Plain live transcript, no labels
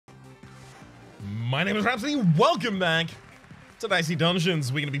My name is Rhapsody, welcome back to Dicey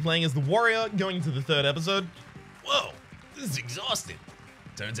Dungeons. We're going to be playing as the warrior, going into the third episode. Whoa, this is exhausting.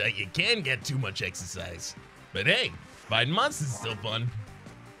 Turns out you can get too much exercise. But hey, fighting monsters is still fun.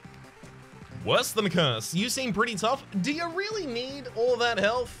 Worse than a curse. You seem pretty tough. Do you really need all that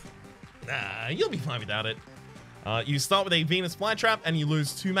health? Nah, you'll be fine without it. You start with a Venus flytrap and you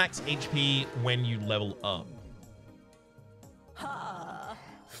lose 2 max HP when you level up.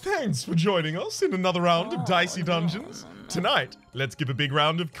 Thanks for joining us in another round of Dicey Dungeons. Tonight, let's give a big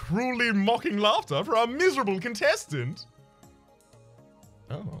round of cruelly mocking laughter for our miserable contestant.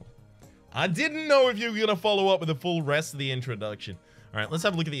 Oh. I didn't know if you were going to follow up with the full rest of the introduction. All right, let's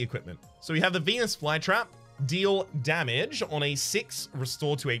have a look at the equipment. So we have the Venus flytrap, deal damage on a 6,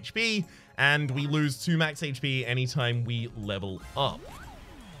 restore to HP, and we lose 2 max HP anytime we level up.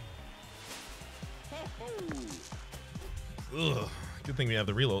 Ugh. Good thing we have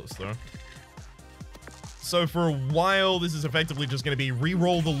the reloads though. So for a while, this is effectively just going to be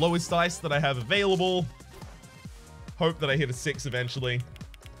re-roll the lowest dice that I have available. Hope that I hit a 6 eventually.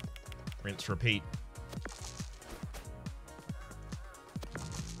 Rinse, repeat.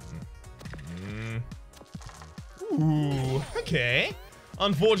 Ooh, okay.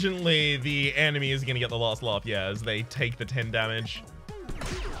 Unfortunately, the enemy is going to get the last laugh, yeah, as they take the 10 damage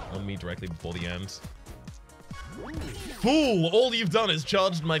on me directly before the end. Fool! All you've done is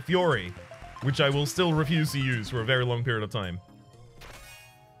charged my fury, which I will still refuse to use for a very long period of time.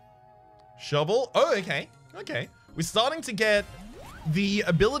 Shovel? Oh, okay. Okay. We're starting to get the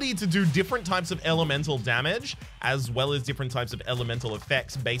ability to do different types of elemental damage, as well as different types of elemental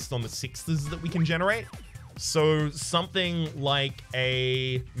effects based on the 6s that we can generate. So something like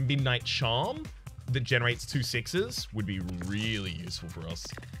a Midnight Charm that generates 2 6s would be really useful for us.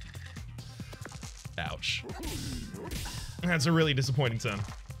 Ouch. That's a really disappointing turn.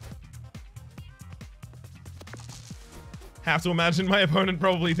 Have to imagine my opponent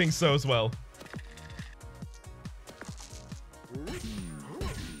probably thinks so as well.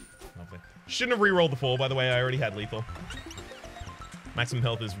 Lovely. Shouldn't have re-rolled the 4, by the way. I already had lethal. Maximum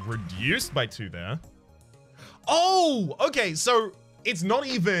health is reduced by 2 there. Oh, okay. So it's not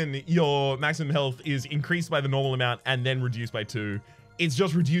even your maximum health is increased by the normal amount and then reduced by 2. It's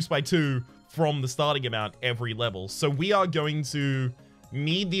just reduced by 2 from the starting amount every level. So we are going to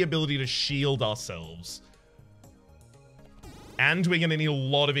need the ability to shield ourselves. And we're going to need a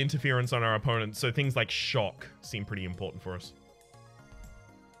lot of interference on our opponent. So things like shock seem pretty important for us.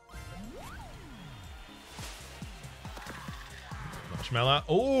 Marshmallow.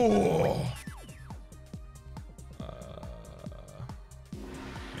 Oh! Yeah,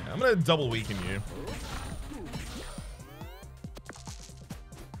 I'm going to double weaken you.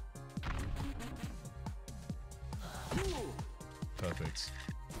 Perfect.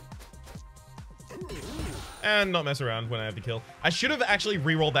 And not mess around when I have the kill. I should have actually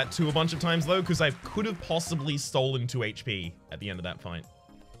re-rolled that 2 a bunch of times though, because I could have possibly stolen 2 HP at the end of that fight.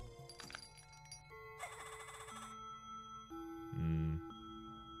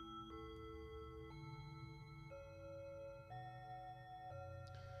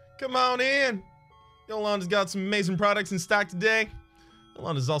 Come on in. Yolanda's got some amazing products in stock today.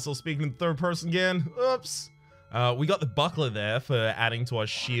 Yolanda's also speaking in the third person again. Oops. We got the buckler there for adding to our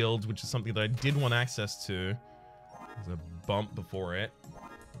shield, which is something that I did want access to. There's a bump before it.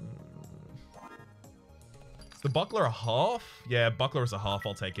 Is the buckler a half? Yeah, buckler is a half.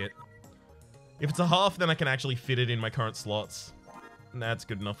 I'll take it. If it's a half, then I can actually fit it in my current slots. And that's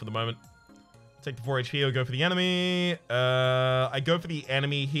good enough for the moment. Take the 4 HP, or go for the enemy. I go for the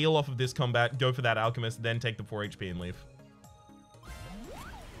enemy, heal off of this combat, go for that alchemist, then take the 4 HP and leave.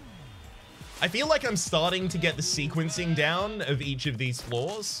 I feel like I'm starting to get the sequencing down of each of these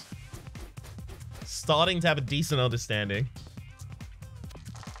floors. Starting to have a decent understanding.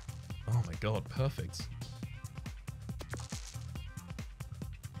 Oh my god, perfect.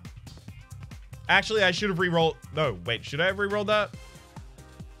 Actually, I should have re-rolled... No, wait, should I have re-rolled that?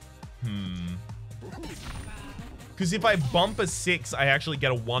 Because if I bump a 6, I actually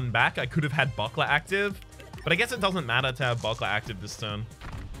get a 1 back. I could have had buckler active. But I guess it doesn't matter to have buckler active this turn.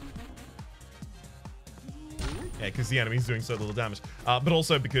 Yeah, because the enemy's doing so little damage. But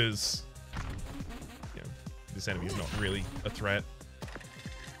also because, you know, this enemy is not really a threat.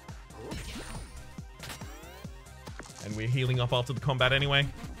 And we're healing up after the combat anyway.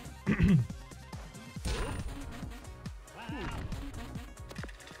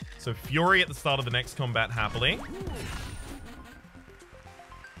 So Fury at the start of the next combat, happily.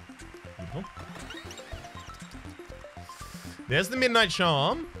 Beautiful. There's the Midnight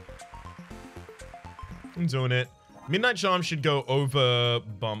Charm. I'm doing it. Midnight Charm should go over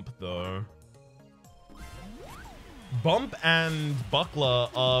bump, though. Bump and Buckler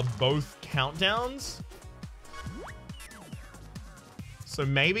are both countdowns. So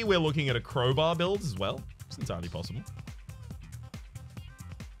maybe we're looking at a crowbar build as well. It's entirely possible.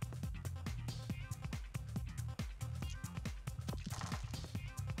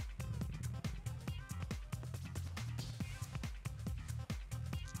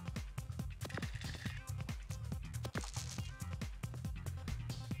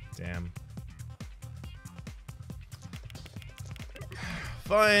 Damn.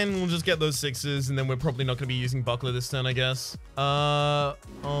 Fine, we'll just get those 6s, and then we're probably not going to be using Buckler this turn, I guess. I'll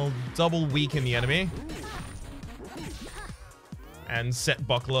double weaken the enemy. And set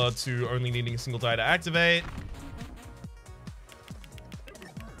Buckler to only needing a single die to activate.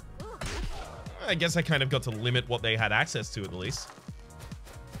 I guess I kind of got to limit what they had access to at the least.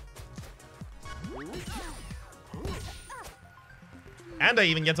 And I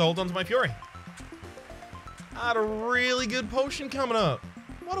even get to hold on to my Fury. I had a really good potion coming up.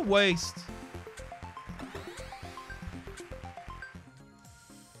 What a waste.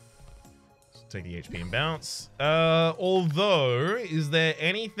 Let's take the HP and bounce. Although, is there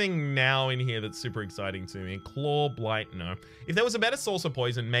anything now in here that's super exciting to me? Claw, Blight, no. If there was a better source of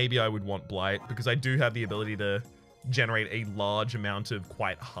poison, maybe I would want Blight, because I do have the ability to generate a large amount of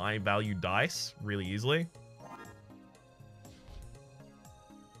quite high value dice really easily.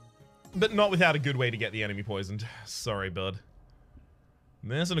 But not without a good way to get the enemy poisoned. Sorry, bud.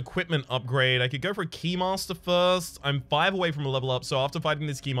 There's an equipment upgrade. I could go for a Keymaster first. I'm 5 away from a level up, so after fighting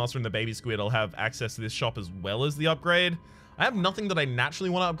this Keymaster and the Baby Squid, I'll have access to this shop as well as the upgrade. I have nothing that I naturally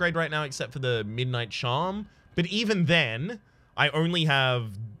want to upgrade right now except for the Midnight Charm. But even then, I only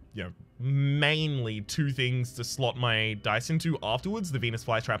have, you know, mainly 2 things to slot my dice into afterwards, the Venus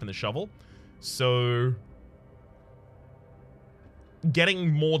Flytrap and the Shovel. So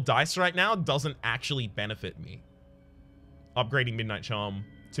getting more dice right now doesn't actually benefit me. Upgrading Midnight Charm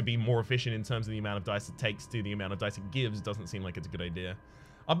to be more efficient in terms of the amount of dice it takes to the amount of dice it gives doesn't seem like it's a good idea.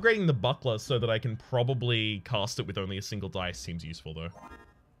 Upgrading the Buckler so that I can probably cast it with only a single dice seems useful though.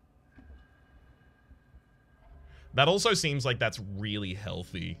 That also seems like that's really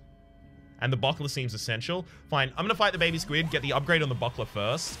healthy. And the Buckler seems essential. Fine, I'm gonna fight the Baby Squid, get the upgrade on the Buckler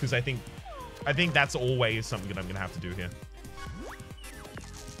first, because I think that's always something that I'm gonna have to do here.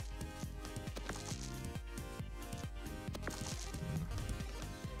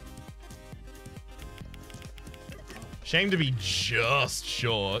 Shame to be just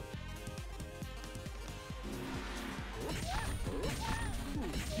short.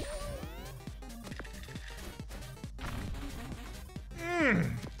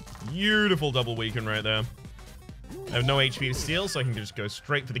 Beautiful double weaken right there. I have no HP to steal, so I can just go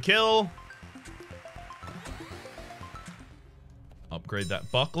straight for the kill. Upgrade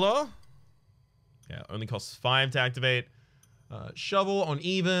that Buckler. Yeah, only costs 5 to activate. Shovel on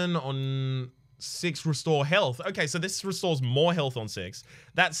even, on 6 restore health. Okay, so this restores more health on 6.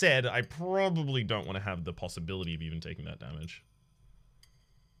 That said, I probably don't want to have the possibility of even taking that damage.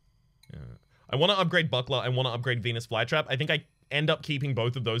 Yeah. I want to upgrade Buckler. I want to upgrade Venus Flytrap. I think I end up keeping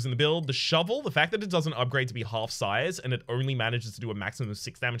both of those in the build. The Shovel, the fact that it doesn't upgrade to be half size and it only manages to do a maximum of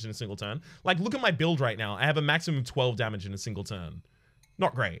 6 damage in a single turn. Like, look at my build right now. I have a maximum of 12 damage in a single turn.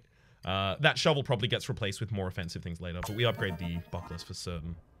 Not great. That Shovel probably gets replaced with more offensive things later, but we upgrade the Bucklers for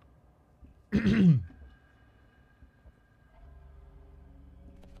certain.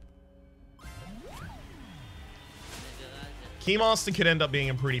 Keymaster could end up being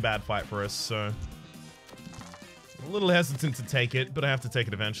a pretty bad fight for us, so a little hesitant to take it, but I have to take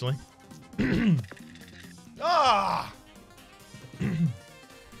it eventually. Ah!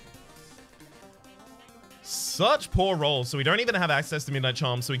 Such poor rolls. So we don't even have access to Midnight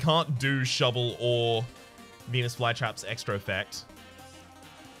Charm, so we can't do Shovel or Venus Flytrap's extra effect.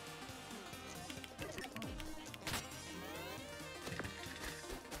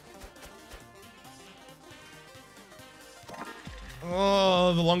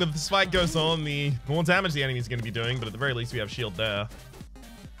 Oh, the longer this fight goes on, the more damage the enemy's going to be doing, but at the very least we have shield there.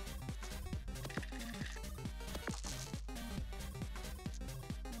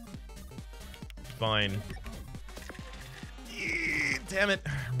 Fine. Damn it.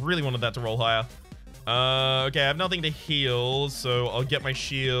 Really wanted that to roll higher. Okay, I have nothing to heal, so I'll get my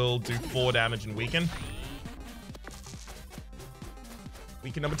shield, do 4 damage, and weaken.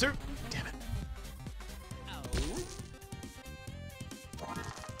 Weaken number 2. Damn it.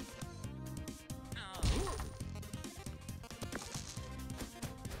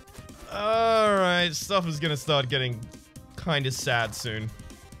 Alright, stuff is gonna start getting kind of sad soon.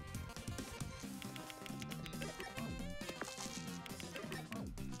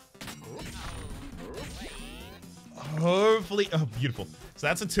 hopefully... Oh, beautiful. So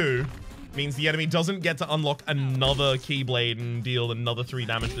that's a 2. Means the enemy doesn't get to unlock another Keyblade and deal another 3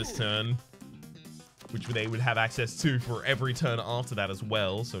 damage this turn. Which they would have access to for every turn after that as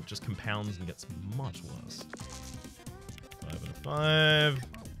well. So it just compounds and gets much worse. 5 out of 5.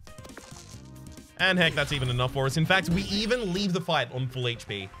 And heck, that's even enough for us. In fact, we even leave the fight on full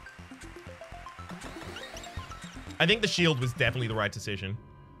HP. I think the shield was definitely the right decision.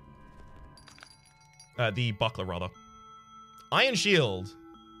 The buckler, rather. Iron shield.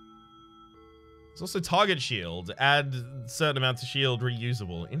 There's also target shield. Add certain amounts of shield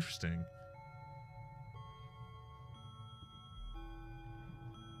reusable. Interesting.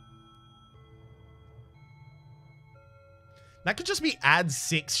 That could just be add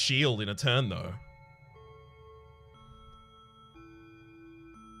 6 shield in a turn, though.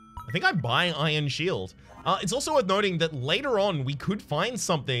 I think I buy Iron Shield. It's also worth noting that later on, we could find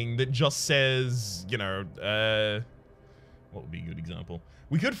something that just says, you know, what would be a good example?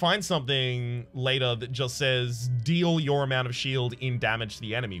 We could find something later that just says, deal your amount of shield in damage to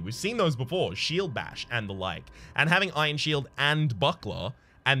the enemy. We've seen those before, Shield Bash and the like. And having Iron Shield and Buckler,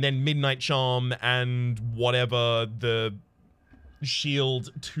 and then Midnight Charm and whatever the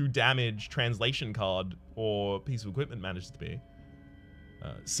shield to damage translation card or piece of equipment manages to be.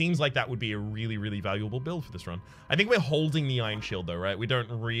 Seems like that would be a really, really valuable build for this run. I think we're holding the Iron Shield though, right? We don't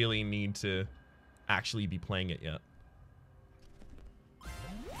really need to actually be playing it yet.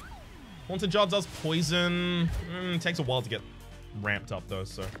 Haunted Jar does poison. Takes a while to get ramped up though,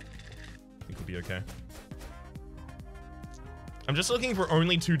 so I think we'll be okay. I'm just looking for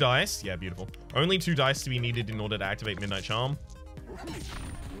only 2 dice. Yeah, beautiful. Only 2 dice to be needed in order to activate Midnight Charm.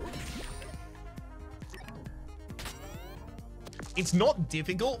 It's not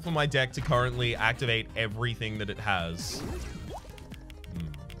difficult for my deck to currently activate everything that it has.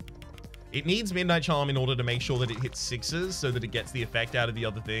 It needs Midnight Charm in order to make sure that it hits 6s so that it gets the effect out of the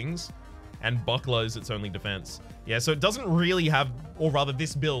other things. And Buckler is its only defense. Yeah, so it doesn't really have, or rather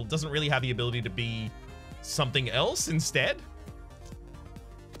this build doesn't really have the ability to be something else instead.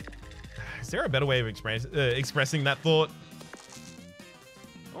 Is there a better way of expressing that thought?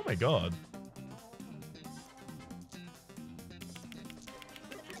 Oh my god.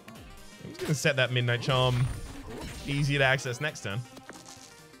 I'm just gonna set that Midnight Charm easier to access next turn.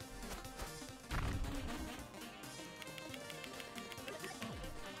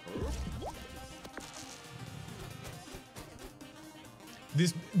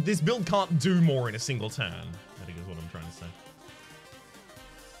 This build can't do more in a single turn, I think is what I'm trying to say.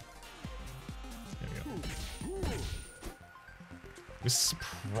 Was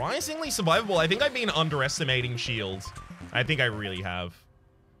surprisingly survivable. I think I've been underestimating shields. I think I really have.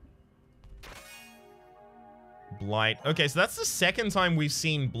 Blight. Okay, so that's the second time we've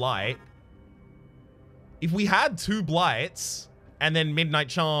seen Blight. If we had 2 Blights and then Midnight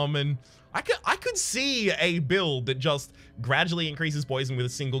Charm, and I could see a build that just gradually increases poison with a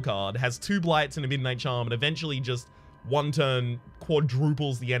single card, has 2 Blights and a Midnight Charm, and eventually just one turn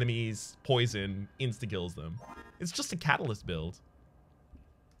quadruples the enemy's poison, insta-kills them. It's just a catalyst build.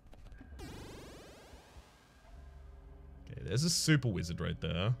 Okay, there's a super wizard right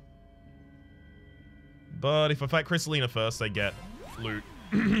there. But if I fight Crystalina first, I get loot.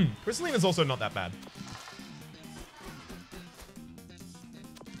 Crystalina's also not that bad.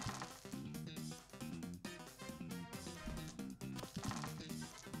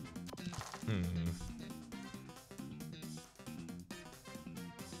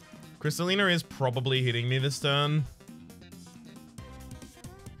 Crystalina is probably hitting me this turn.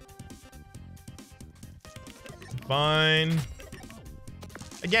 Fine.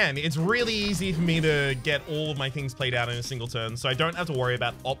 Again, it's really easy for me to get all of my things played out in a single turn, so I don't have to worry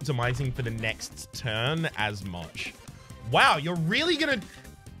about optimizing for the next turn as much. Wow, you're really gonna...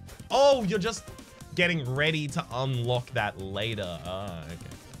 Oh, you're just getting ready to unlock that later. Ah, okay.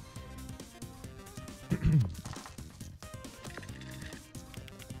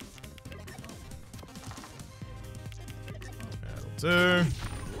 That'll do.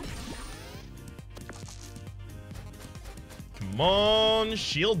 Come on,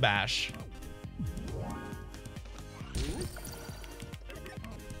 Shield Bash.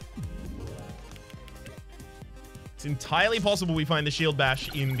 It's entirely possible we find the Shield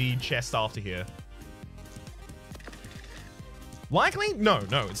Bash in the chest after here. Likely? No,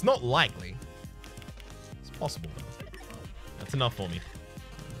 it's not likely. It's possible, though. That's enough for me.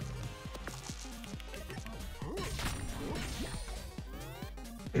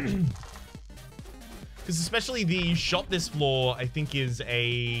 Because especially the shot this floor, I think, is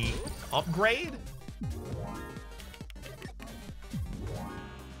a upgrade.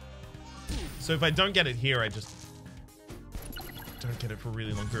 So if I don't get it here, I just don't get it for a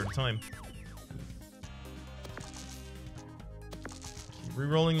really long period of time. Keep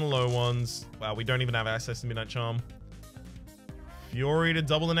re-rolling the low ones. Wow, we don't even have access to Midnight Charm. Fury to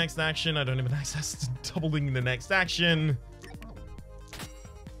double the next action. I don't even have access to doubling the next action.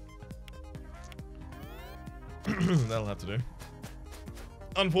 That'll have to do.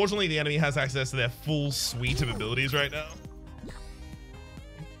 Unfortunately, the enemy has access to their full suite of abilities right now.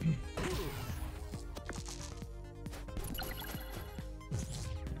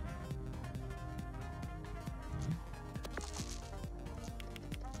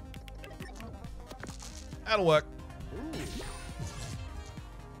 That'll work.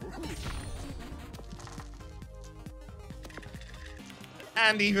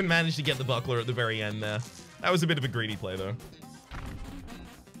 And even managed to get the buckler at the very end there. That was a bit of a greedy play, though.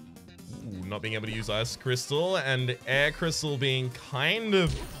 Ooh, not being able to use Ice Crystal and Air Crystal being kind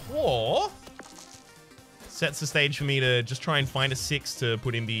of poor sets the stage for me to just try and find a 6 to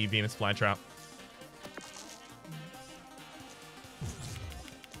put in the Venus Flytrap.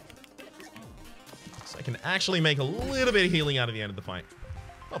 So I can actually make a little bit of healing out of the end of the fight.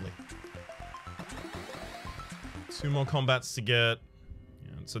 Lovely. 2 more combats to get.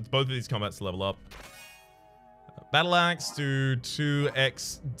 So both of these combats level up. Battle Axe do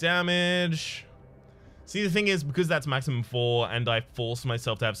 2x damage. See, the thing is, because that's maximum 4 and I forced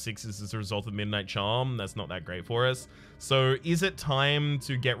myself to have 6s as a result of Midnight Charm, that's not that great for us. So is it time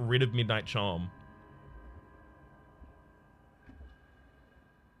to get rid of Midnight Charm?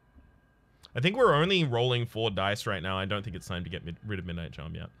 I think we're only rolling 4 dice right now. I don't think it's time to get rid of Midnight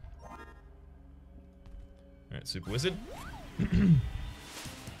Charm yet. Alright, Super Wizard.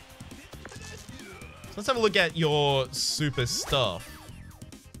 So let's have a look at your super stuff.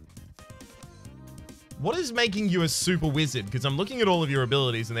 What is making you a super wizard? Because I'm looking at all of your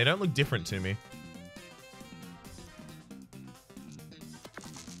abilities and they don't look different to me.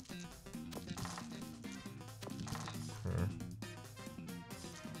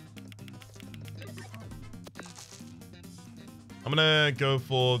 I'm gonna go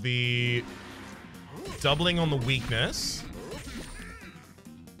for the doubling on the weakness.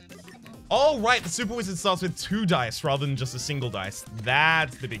 Oh, right, the Super Wizard starts with 2 dice rather than just a single dice.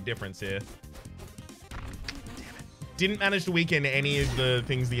 That's the big difference here. Damn it. Didn't manage to weaken any of the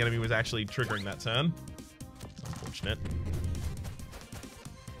things the enemy was actually triggering that turn. Unfortunate.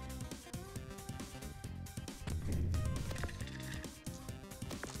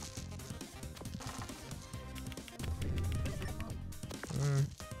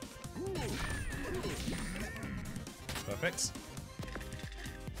 Perfect.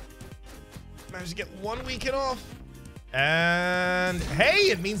 Managed to get 1 weaken off. And hey,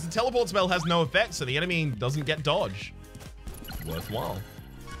 it means the teleport spell has no effect, so the enemy doesn't get dodge. Worthwhile.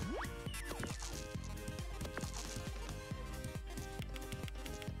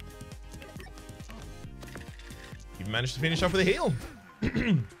 You've managed to finish off with a heal.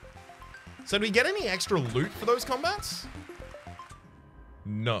 So do we get any extra loot for those combats?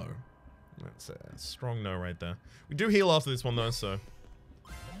 No. That's a strong no right there. We do heal after this one though, so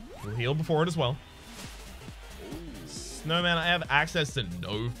we'll heal before it as well. Snowman, I have access to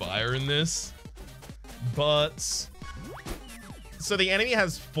no fire in this, but so the enemy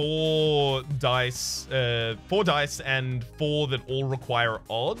has 4 dice and 4 that all require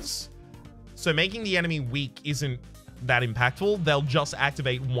odds. So making the enemy weak isn't that impactful. They'll just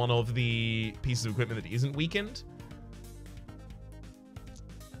activate one of the pieces of equipment that isn't weakened.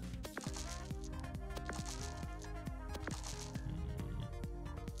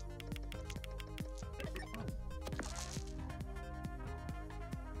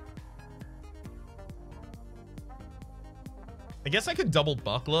 I guess I could double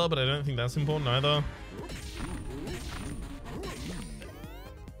buckler, but I don't think that's important either.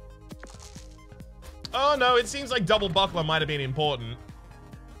 Oh no, it seems like double buckler might have been important.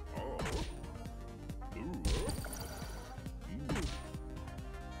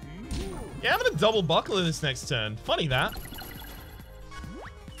 Yeah, I'm gonna double buckler this next turn. Funny that.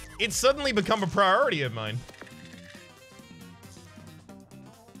 It's suddenly become a priority of mine.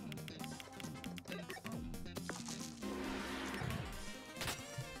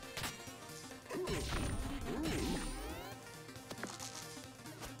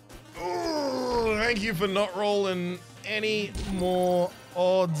 Thank you for not rolling any more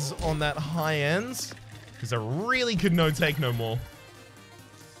odds on that high ends, because I really could no take no more.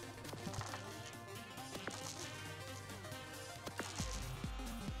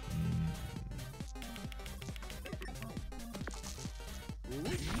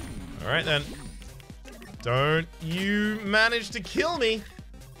 All right then. Don't you manage to kill me.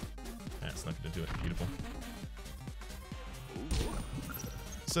 That's not gonna do it. Beautiful.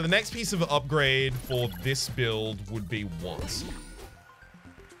 So the next piece of upgrade for this build would be what?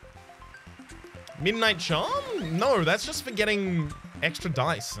 Midnight Charm? No, that's just for getting extra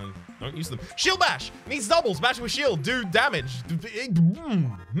dice. And don't use them. Shield Bash! Needs doubles. Bash with shield. Do damage.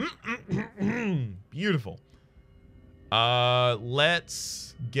 Beautiful.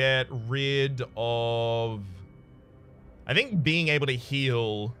 Let's get rid of... I think being able to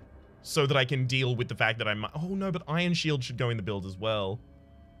heal so that I can deal with the fact that I might... Oh no, but Iron Shield should go in the build as well.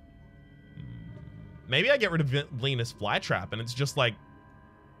 Maybe I get rid of Venus Flytrap and it's just like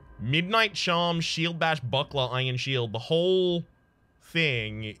Midnight Charm, Shield Bash, Buckler, Iron Shield. The whole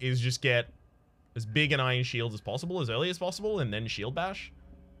thing is just get as big an Iron Shield as possible, as early as possible, and then Shield Bash.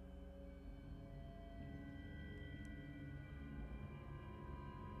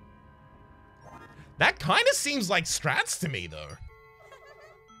 That kind of seems like strats to me, though.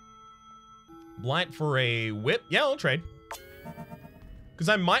 Blight for a whip. Yeah, I'll trade. Because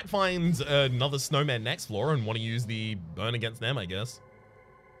I might find another snowman next floor and want to use the burn against them, I guess.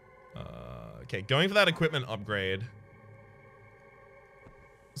 Okay, going for that equipment upgrade.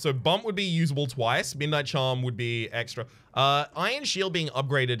 So bump would be usable twice. Midnight Charm would be extra. Iron Shield being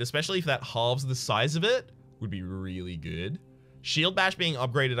upgraded, especially if that halves the size of it, would be really good. Shield Bash being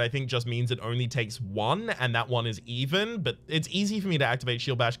upgraded, I think, just means it only takes one, and that one is even, but it's easy for me to activate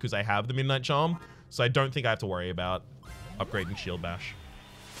Shield Bash because I have the Midnight Charm, so I don't think I have to worry about upgrading Shield Bash.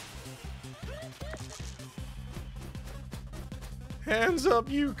 Hands up,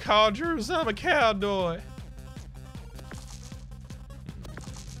 you codgers, I'm a cowboy.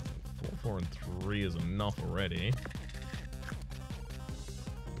 4, 4, and 3 is enough already.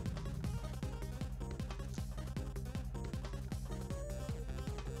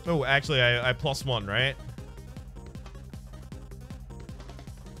 Oh, actually, I +1, right?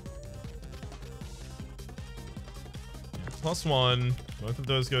 Yeah, +1. Both of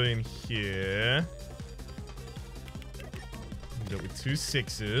those go in here. We go with 2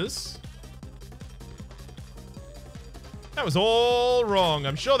 6s. That was all wrong.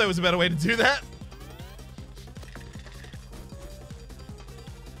 I'm sure there was a better way to do that.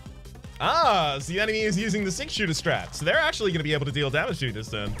 Ah, so the enemy is using the 6-shooter strat. So they're actually going to be able to deal damage to you this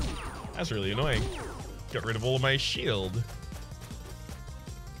turn. That's really annoying. Get rid of all of my shield.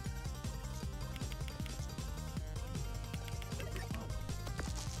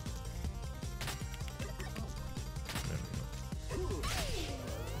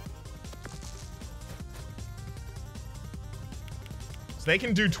 So they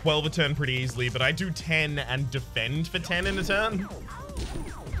can do 12 a turn pretty easily, but I do 10 and defend for 10 in a turn.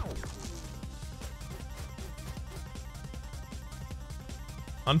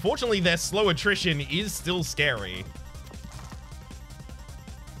 Unfortunately, their slow attrition is still scary.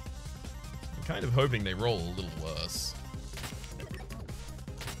 I'm kind of hoping they roll a little worse.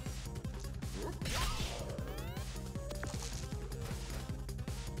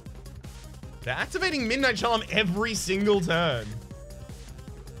 They're activating Midnight Charm every single turn.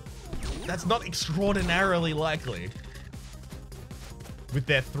 That's not extraordinarily likely. With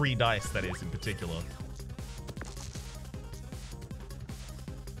their 3 dice, that is, in particular.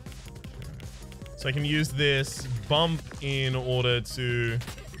 So I can use this bump in order to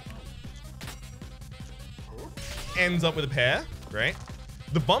ends up with a pair. Great.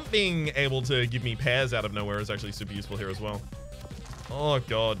 The bump being able to give me pairs out of nowhere is actually super useful here as well. Oh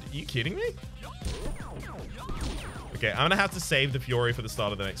god, are you kidding me? Okay, I'm gonna have to save the Fury for the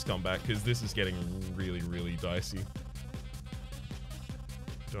start of the next combat because this is getting really, really dicey.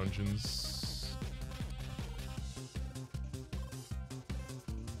 Dungeons.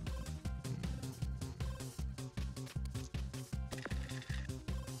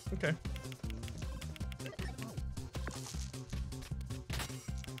 Okay.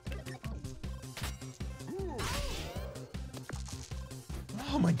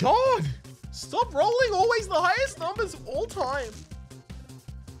 Oh my god! Stop rolling always the highest numbers of all time.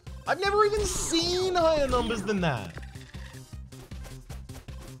 I've never even seen higher numbers than that.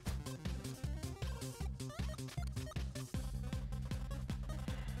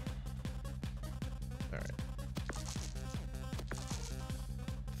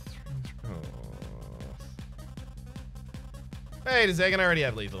 Hey, does Egan already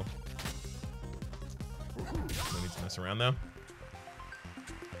have lethal? No need to mess around though.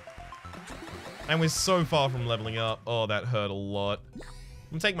 And we're so far from leveling up. Oh, that hurt a lot. I'm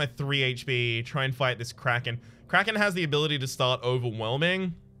gonna take my 3 HP, try and fight this Kraken. Kraken has the ability to start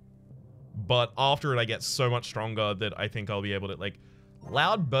overwhelming, but after it I get so much stronger that I think I'll be able to, like,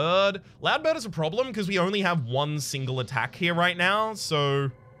 Loud Bird. Loud Bird is a problem because we only have 1 single attack here right now, so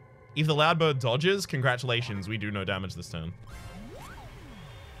if the Loud Bird dodges, congratulations, we do no damage this turn.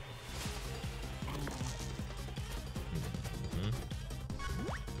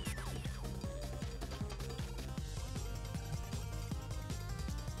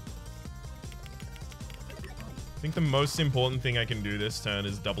 I think the most important thing I can do this turn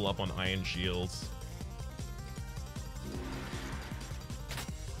is double up on Iron Shields.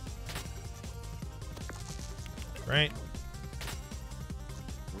 Right.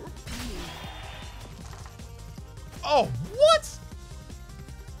 Oh, what?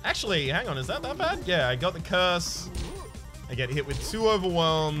 Actually, hang on, is that bad? Yeah, I got the curse. I get hit with 2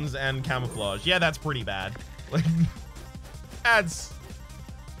 overwhelms and camouflage. Yeah, that's pretty bad. Like, that's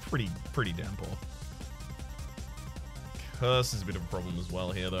pretty damn poor. Curse is a bit of a problem as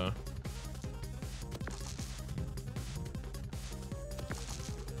well here, though.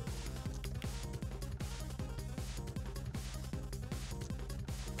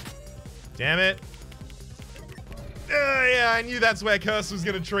 Damn it. Yeah, I knew that's where Curse was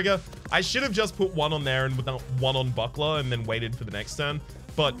going to trigger. I should have just put 1 on there and without 1 on Buckler and then waited for the next turn.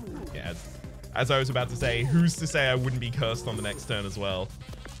 But, yeah, as I was about to say, who's to say I wouldn't be cursed on the next turn as well?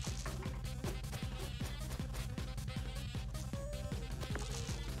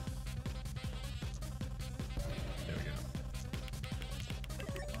 There we go.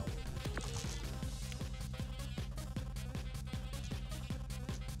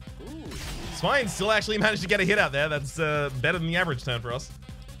 It's fine. Still actually managed to get a hit out there. That's better than the average turn for us.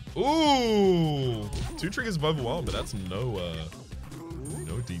 Ooh, 2 triggers of Overwhelm, but that's no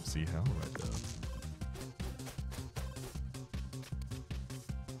Deep Sea Howl right there.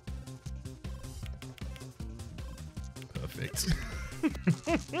 Perfect.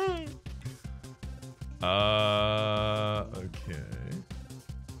 Okay.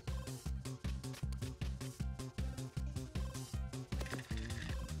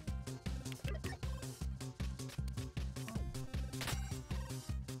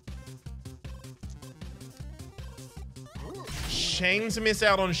 Shame to miss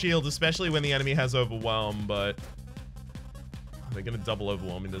out on shields, especially when the enemy has Overwhelm, but they're gonna double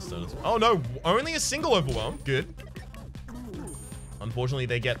Overwhelm in this turn as well. Oh no, only a single Overwhelm. Good. Unfortunately,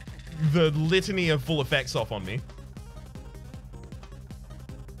 they get the litany of full effects off on me.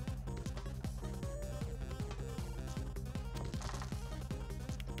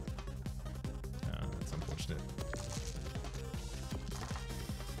 That's unfortunate.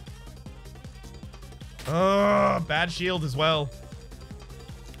 Oh, bad shield as well.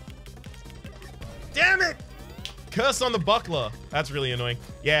 Damn it! Curse on the Buckler. That's really annoying.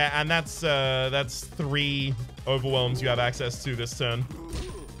 Yeah, and that's 3 overwhelms you have access to this turn.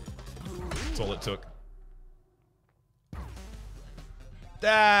 That's all it took.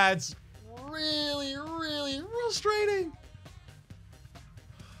 That's really, really frustrating.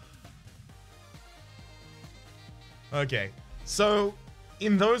 Okay, so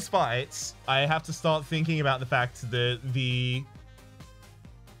in those fights, I have to start thinking about the fact that the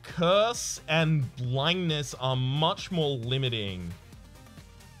curse and blindness are much more limiting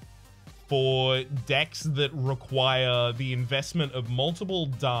for decks that require the investment of multiple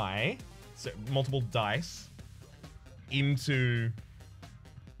dice into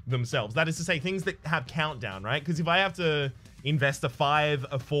themselves. That is to say, things that have countdown, right? Because if I have to invest a 5,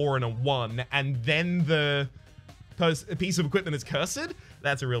 a 4, and a 1, and then the piece of equipment is cursed,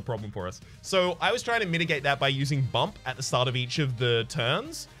 that's a real problem for us. So I was trying to mitigate that by using bump at the start of each of the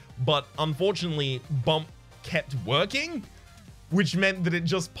turns, but unfortunately bump kept working, which meant that it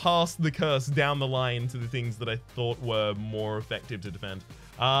just passed the curse down the line to the things that I thought were more effective to defend.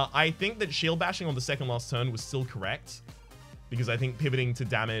 I think that shield bashing on the second last turn was still correct, because I think pivoting to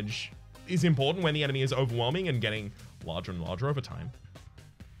damage is important when the enemy is overwhelming and getting larger and larger over time.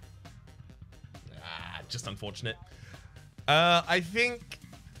 Just unfortunate. I think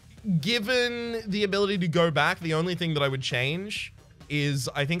given the ability to go back, the only thing that I would change is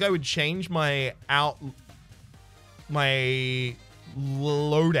I think I would change my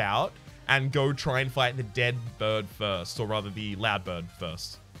loadout and go try and fight the dead bird first, or rather the loud bird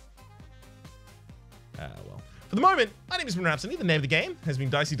first. Well, for the moment, my name has been Rhapsody. The name of the game has been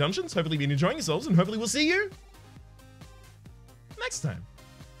Dicey Dungeons. Hopefully you've been enjoying yourselves, and hopefully we'll see you next time.